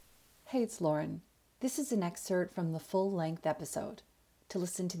Hey, it's Lauren. This is an excerpt from the full-length episode. To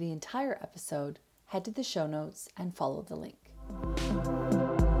listen to the entire episode, head to the show notes and follow the link.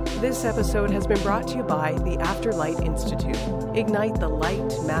 This episode has been brought to you by the Afterlight Institute. Ignite the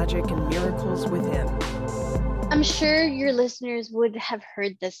light, magic, and miracles within. I'm sure your listeners would have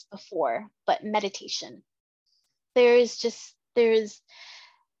heard this before, but meditation. There's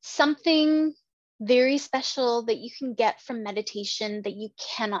something very special that you can get from meditation that you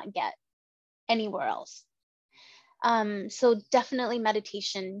cannot get anywhere else. So definitely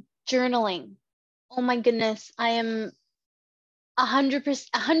meditation, journaling. Oh my goodness, I am 100%,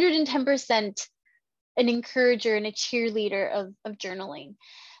 110% an encourager and a cheerleader of journaling.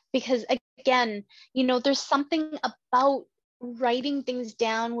 Because again, there's something about writing things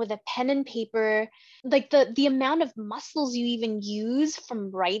down with a pen and paper, like the amount of muscles you even use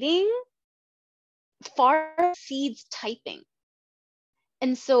from writing far exceeds typing.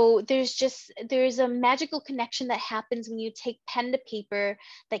 And so there's a magical connection that happens when you take pen to paper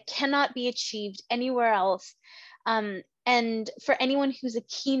that cannot be achieved anywhere else. And for anyone who's a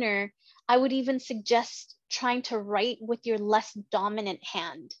keener, I would even suggest trying to write with your less dominant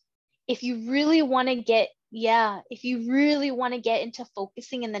hand. If you really want to get into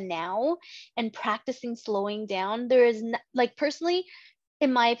focusing in the now and practicing slowing down, there is personally,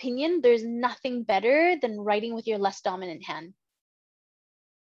 in my opinion, there's nothing better than writing with your less dominant hand.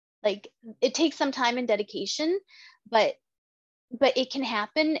 Like, it takes some time and dedication, but it can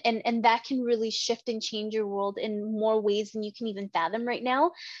happen, and that can really shift and change your world in more ways than you can even fathom right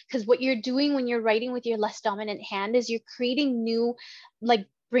now. Because what you're doing when you're writing with your less dominant hand is you're creating new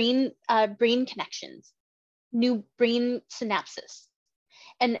brain connections, new brain synapses,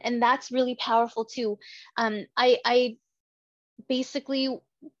 and that's really powerful too. I basically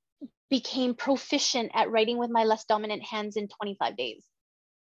became proficient at writing with my less dominant hands in 25 days.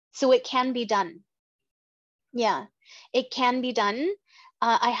 So it can be done. Yeah, it can be done.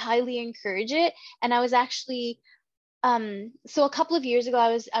 I highly encourage it. And I was actually, so a couple of years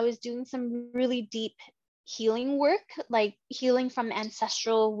ago, I was doing some really deep healing work, like healing from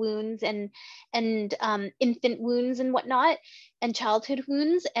ancestral wounds and infant wounds and whatnot, and childhood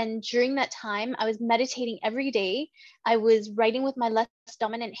wounds. And during that time, I was meditating every day. I was writing with my less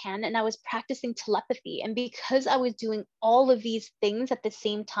dominant hand, and I was practicing telepathy. And because I was doing all of these things at the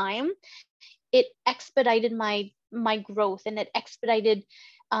same time, it expedited my growth, and it expedited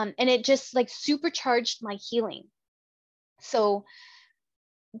and it just supercharged my healing. So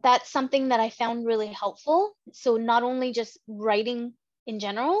that's something that I found really helpful. So not only just writing in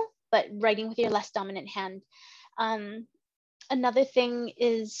general, but writing with your less dominant hand. Another thing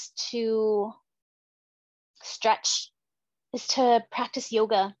is to stretch, is to practice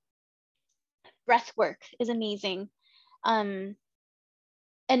yoga. Breath work is amazing. And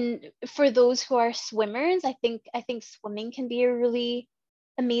for those who are swimmers, I think swimming can be a really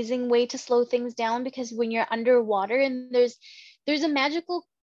amazing way to slow things down, because when you're underwater, and there's a magical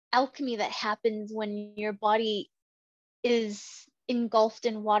alchemy that happens when your body is engulfed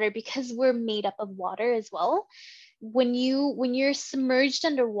in water, because we're made up of water as well. When you're submerged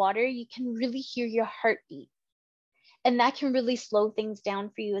underwater, you can really hear your heartbeat, and that can really slow things down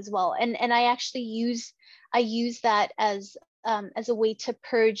for you as well. And I actually use that as a way to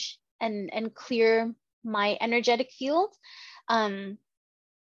purge and clear my energetic field.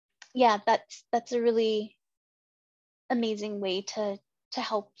 Yeah, that's a really amazing way to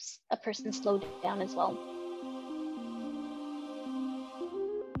help a person slow down as well.